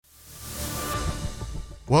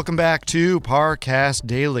Welcome back to Parcast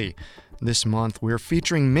Daily. This month, we're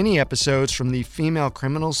featuring mini episodes from the Female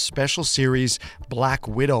Criminals special series Black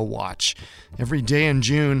Widow Watch. Every day in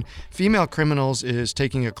June, Female Criminals is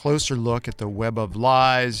taking a closer look at the web of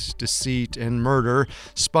lies, deceit, and murder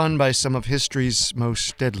spun by some of history's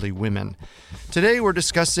most deadly women. Today, we're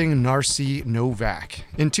discussing Narcy Novack.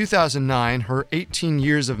 In 2009, her 18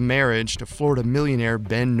 years of marriage to Florida millionaire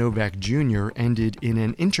Ben Novack Jr. ended in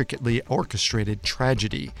an intricately orchestrated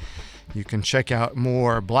tragedy. You can check out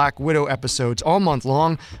more Black Widow episodes all month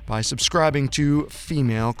long by subscribing to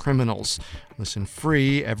Female Criminals. Listen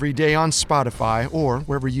free every day on Spotify or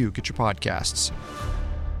wherever you get your podcasts.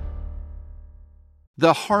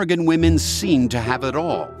 The Hargan women seemed to have it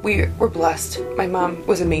all. We were blessed. My mom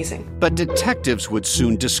was amazing. But detectives would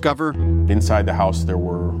soon discover inside the house there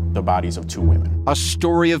were the bodies of 2 women. A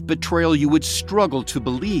story of betrayal you would struggle to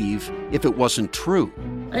believe if it wasn't true.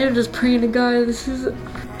 I am just praying to God, this is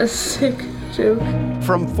a sick joke.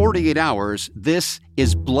 From 48 Hours, this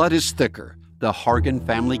is Blood is Thicker, the Hargan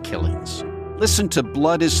Family Killings. Listen to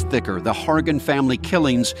Blood is Thicker, the Hargan Family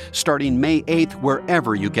Killings, starting May 8th,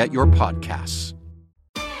 wherever you get your podcasts.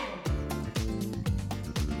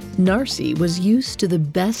 Narcy was used to the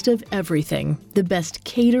best of everything, the best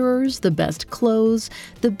caterers, the best clothes,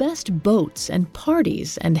 the best boats and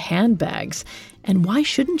parties and handbags. And why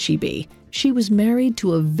shouldn't she be? She was married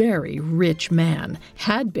to a very rich man,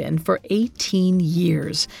 had been for 18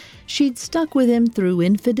 years. She'd stuck with him through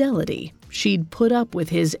infidelity. She'd put up with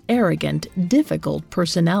his arrogant, difficult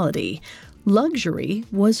personality. Luxury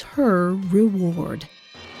was her reward.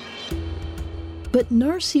 But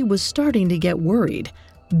Narcy was starting to get worried.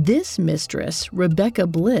 This mistress, Rebecca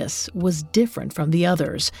Bliss, was different from the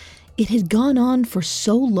others. It had gone on for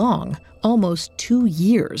so long, almost 2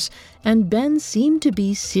 years, and Ben seemed to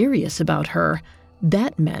be serious about her.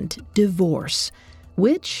 That meant divorce,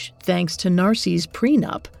 which, thanks to Narcy's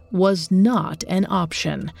prenup, was not an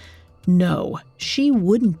option. No, she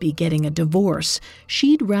wouldn't be getting a divorce.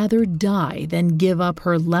 She'd rather die than give up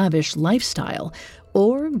her lavish lifestyle.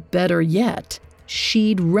 Or, better yet,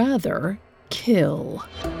 she'd rather kill.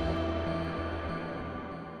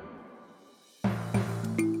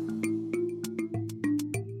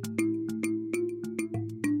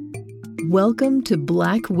 Welcome to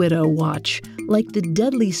Black Widow Watch. Like the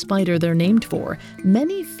deadly spider they're named for,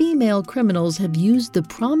 many female criminals have used the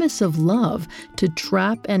promise of love to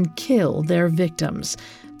trap and kill their victims.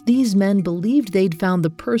 These men believed they'd found the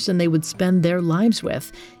person they would spend their lives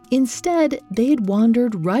with. Instead, they'd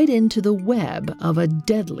wandered right into the web of a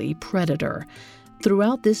deadly predator.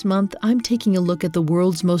 Throughout this month, I'm taking a look at the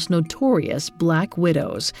world's most notorious Black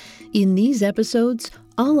Widows. In these episodes,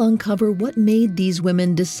 I'll uncover what made these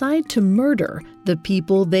women decide to murder the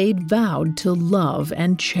people they'd vowed to love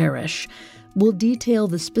and cherish. We'll detail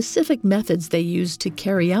the specific methods they used to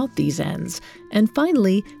carry out these ends. And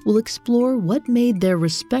finally, we'll explore what made their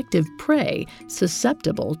respective prey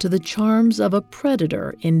susceptible to the charms of a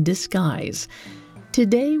predator in disguise.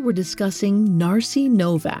 Today, we're discussing Narcy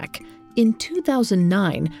Novack. In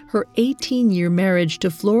 2009, her 18-year marriage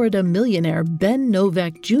to Florida millionaire Ben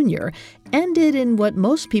Novack Jr. ended in what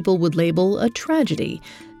most people would label a tragedy.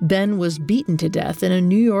 Ben was beaten to death in a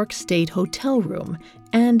New York State hotel room,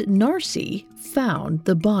 and Narcy found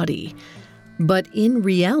the body. But in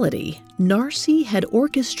reality, Narcy had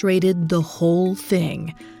orchestrated the whole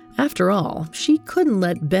thing. After all, she couldn't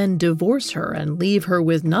let Ben divorce her and leave her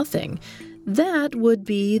with nothing. That would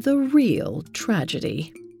be the real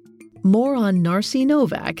tragedy. More on Narcy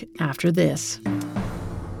Novack after this.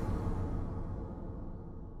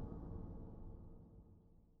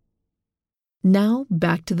 Now,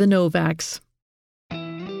 back to the Novacks.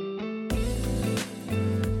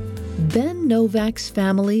 Ben Novack's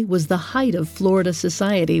family was the height of Florida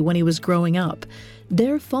society when he was growing up.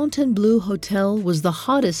 Their Fontainebleau Hotel was the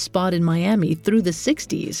hottest spot in Miami through the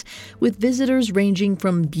 60s, with visitors ranging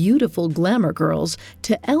from beautiful glamour girls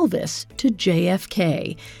to Elvis to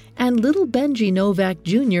JFK. And little Benji Novack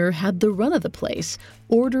Jr. had the run of the place,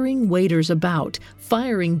 ordering waiters about,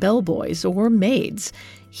 firing bellboys or maids.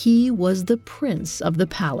 He was the prince of the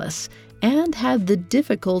palace and had the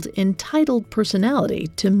difficult, entitled personality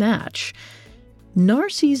to match.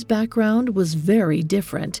 Narcy's background was very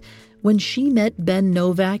different. When she met Ben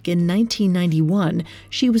Novack in 1991,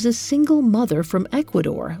 she was a single mother from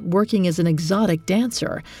Ecuador working as an exotic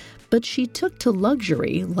dancer, but she took to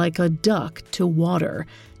luxury like a duck to water.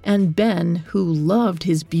 And Ben, who loved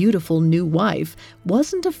his beautiful new wife,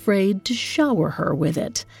 wasn't afraid to shower her with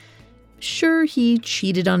it. Sure, he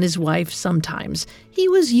cheated on his wife sometimes. He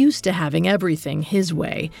was used to having everything his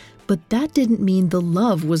way, but that didn't mean the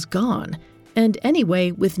love was gone. And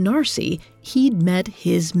anyway, with Narcy, he'd met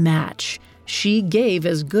his match. She gave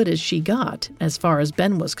as good as she got, as far as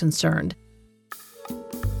Ben was concerned.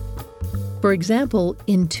 For example,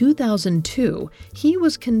 in 2002, he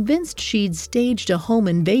was convinced she'd staged a home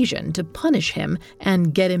invasion to punish him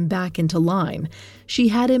and get him back into line. She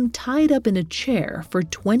had him tied up in a chair for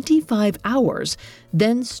 25 hours,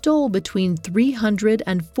 then stole between $300,000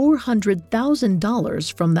 and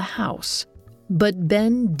 $400,000 from the house. But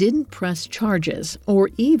Ben didn't press charges or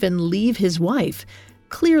even leave his wife.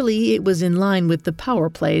 Clearly, it was in line with the power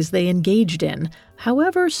plays they engaged in,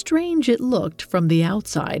 however strange it looked from the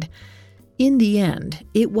outside. In the end,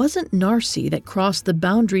 it wasn't Narcy that crossed the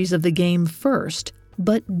boundaries of the game first,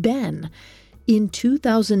 but Ben. In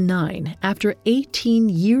 2009, after 18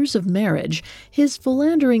 years of marriage, his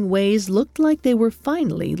philandering ways looked like they were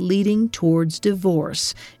finally leading towards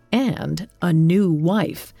divorce and a new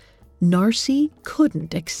wife. Narcy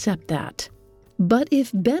couldn't accept that. But if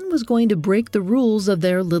Ben was going to break the rules of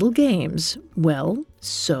their little games, well,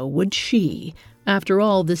 so would she. After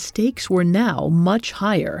all, the stakes were now much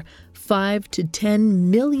higher, $5 to $10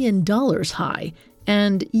 million high.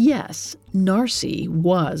 And yes, Narcy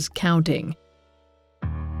was counting.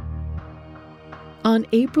 On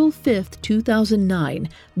April 5, 2009,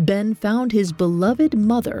 Ben found his beloved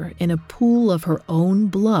mother in a pool of her own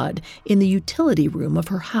blood in the utility room of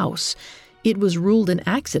her house. It was ruled an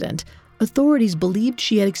accident. Authorities believed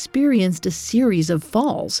she had experienced a series of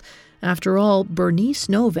falls. After all, Bernice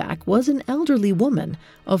Novack was an elderly woman.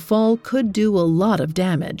 A fall could do a lot of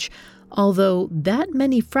damage. Although that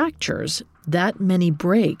many fractures, that many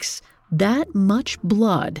breaks, that much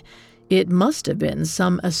blood, it must have been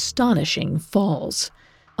some astonishing falls.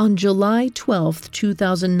 On July 12,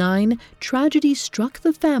 2009, tragedy struck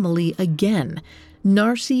the family again.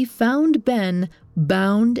 Narcy found Ben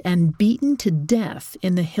bound and beaten to death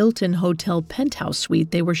in the Hilton Hotel penthouse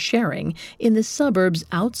suite they were sharing in the suburbs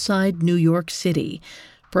outside New York City.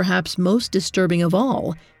 Perhaps most disturbing of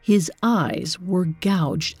all, his eyes were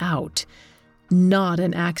gouged out. Not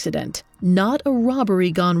an accident, not a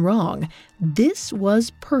robbery gone wrong. This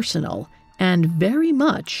was personal and very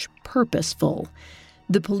much purposeful.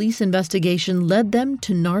 The police investigation led them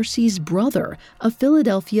to Narcy's brother, a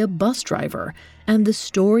Philadelphia bus driver, and the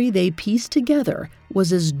story they pieced together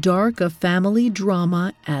was as dark a family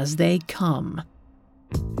drama as they come.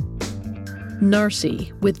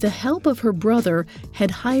 Narcy, with the help of her brother,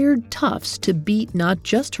 had hired toughs to beat not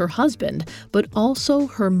just her husband, but also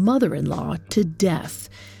her mother-in-law to death.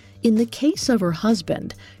 In the case of her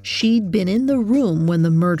husband, she'd been in the room when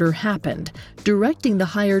the murder happened, directing the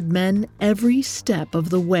hired men every step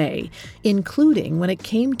of the way, including when it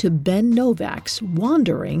came to Ben Novack's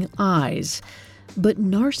wandering eyes. But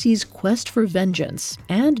Narcy's quest for vengeance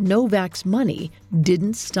and Novack's money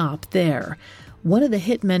didn't stop there. One of the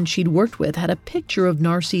hitmen she'd worked with had a picture of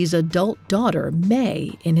Narcy's adult daughter,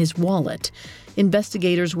 May, in his wallet.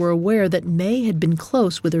 Investigators were aware that May had been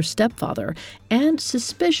close with her stepfather and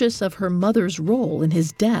suspicious of her mother's role in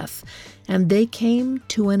his death, and they came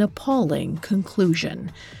to an appalling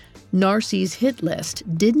conclusion. Narcy's hit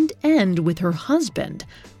list didn't end with her husband.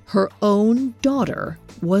 Her own daughter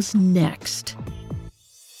was next.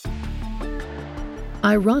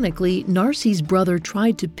 Ironically, Narcy's brother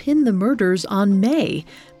tried to pin the murders on May,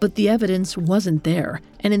 but the evidence wasn't there,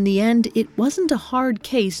 and in the end, it wasn't a hard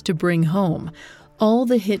case to bring home. All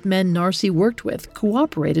the hitmen Narcy worked with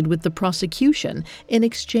cooperated with the prosecution in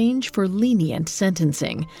exchange for lenient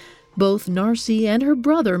sentencing. Both Narcy and her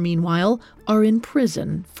brother, meanwhile, are in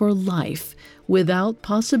prison for life, without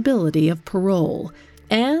possibility of parole,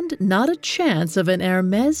 and not a chance of an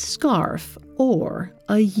Hermes scarf or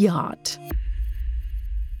a yacht.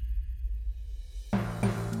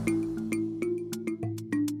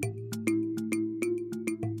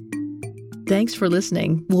 Thanks for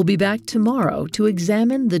listening. We'll be back tomorrow to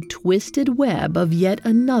examine the twisted web of yet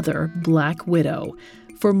another Black Widow.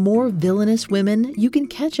 For more villainous women, you can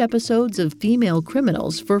catch episodes of Female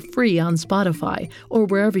Criminals for free on Spotify or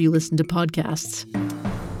wherever you listen to podcasts.